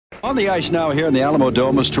On the ice now here in the Alamo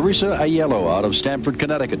Dome is Teresa Aiello out of Stamford,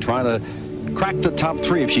 Connecticut, trying to crack the top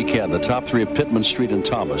three if she can, the top three of Pittman Street and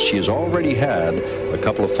Thomas. She has already had a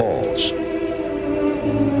couple of falls.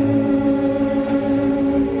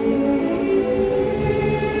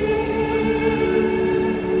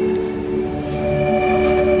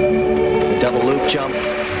 The double loop jump.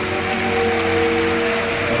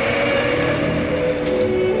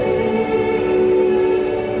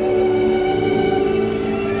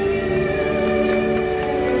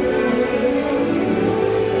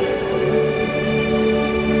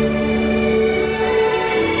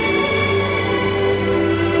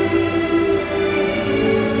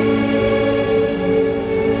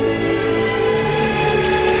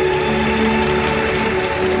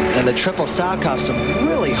 And the triple sock-off, some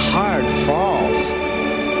really hard falls.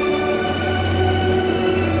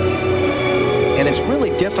 And it's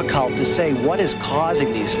really difficult to say what is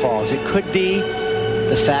causing these falls. It could be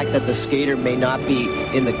the fact that the skater may not be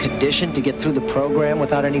in the condition to get through the program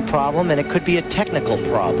without any problem, and it could be a technical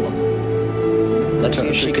problem. Let's see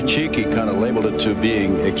if she can. Cheeky kind of labeled it to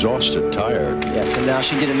being exhausted, tired. Yes, and now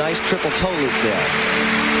she did a nice triple toe loop there.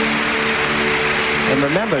 And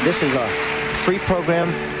remember, this is a free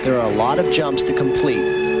program. There are a lot of jumps to complete.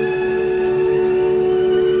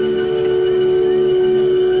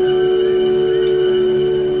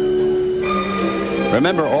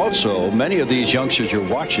 Remember also, many of these youngsters you're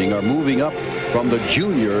watching are moving up from the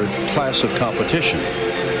junior class of competition.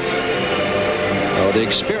 The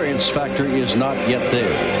experience factor is not yet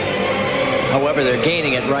there. However, they're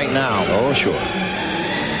gaining it right now. Oh, sure.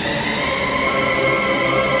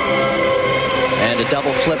 And a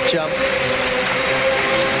double flip jump.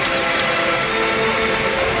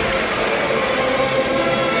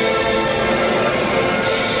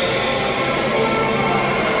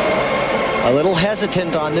 A little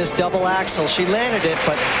hesitant on this double axel. She landed it,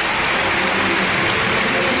 but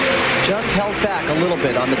just held back a little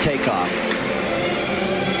bit on the takeoff.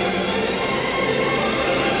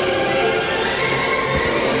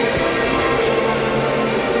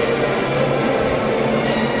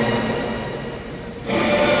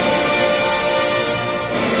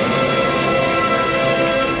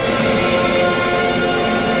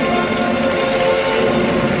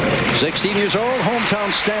 Years old,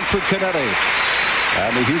 hometown Stamford, Connecticut.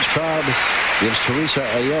 And the huge crowd gives Teresa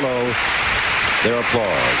Aiello their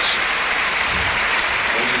applause.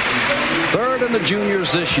 Third in the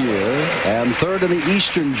juniors this year and third in the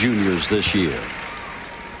Eastern juniors this year.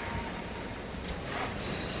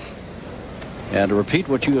 And to repeat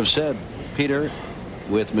what you have said, Peter,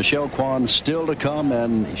 with Michelle Kwan still to come,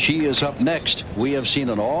 and she is up next. We have seen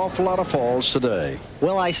an awful lot of falls today.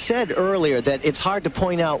 Well, I said earlier that it's hard to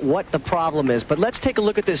point out what the problem is, but let's take a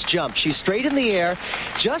look at this jump. She's straight in the air,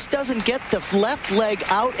 just doesn't get the left leg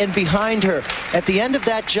out and behind her. At the end of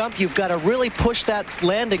that jump, you've got to really push that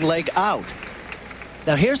landing leg out.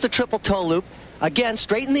 Now here's the triple toe loop. Again,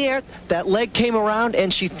 straight in the air, that leg came around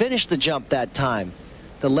and she finished the jump that time.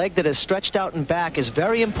 The leg that is stretched out and back is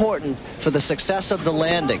very important for the success of the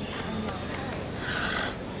landing.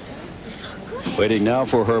 Waiting now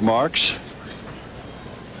for her marks.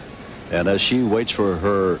 And as she waits for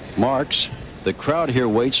her marks, the crowd here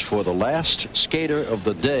waits for the last skater of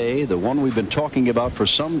the day, the one we've been talking about for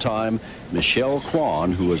some time, Michelle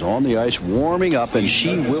Kwan, who is on the ice warming up, and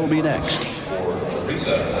she will be next.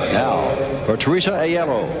 Now, for Teresa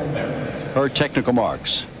Aiello, her technical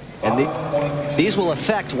marks. And these will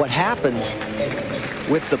affect what happens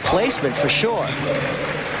with the placement for sure.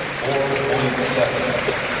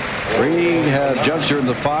 Three have judged her in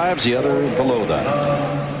the fives, the other below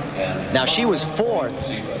that. Now she was fourth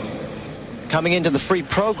coming into the free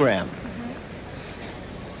program.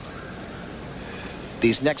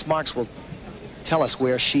 These next marks will tell us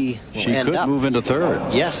where she will end up. She could move into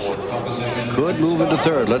third. Yes. Could move into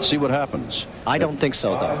third. Let's see what happens. I don't think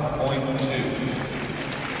so, though.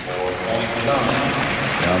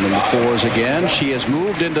 Down in the fours again. She has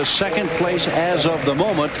moved into second place as of the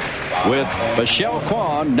moment, with Michelle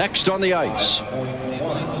Kwan next on the ice.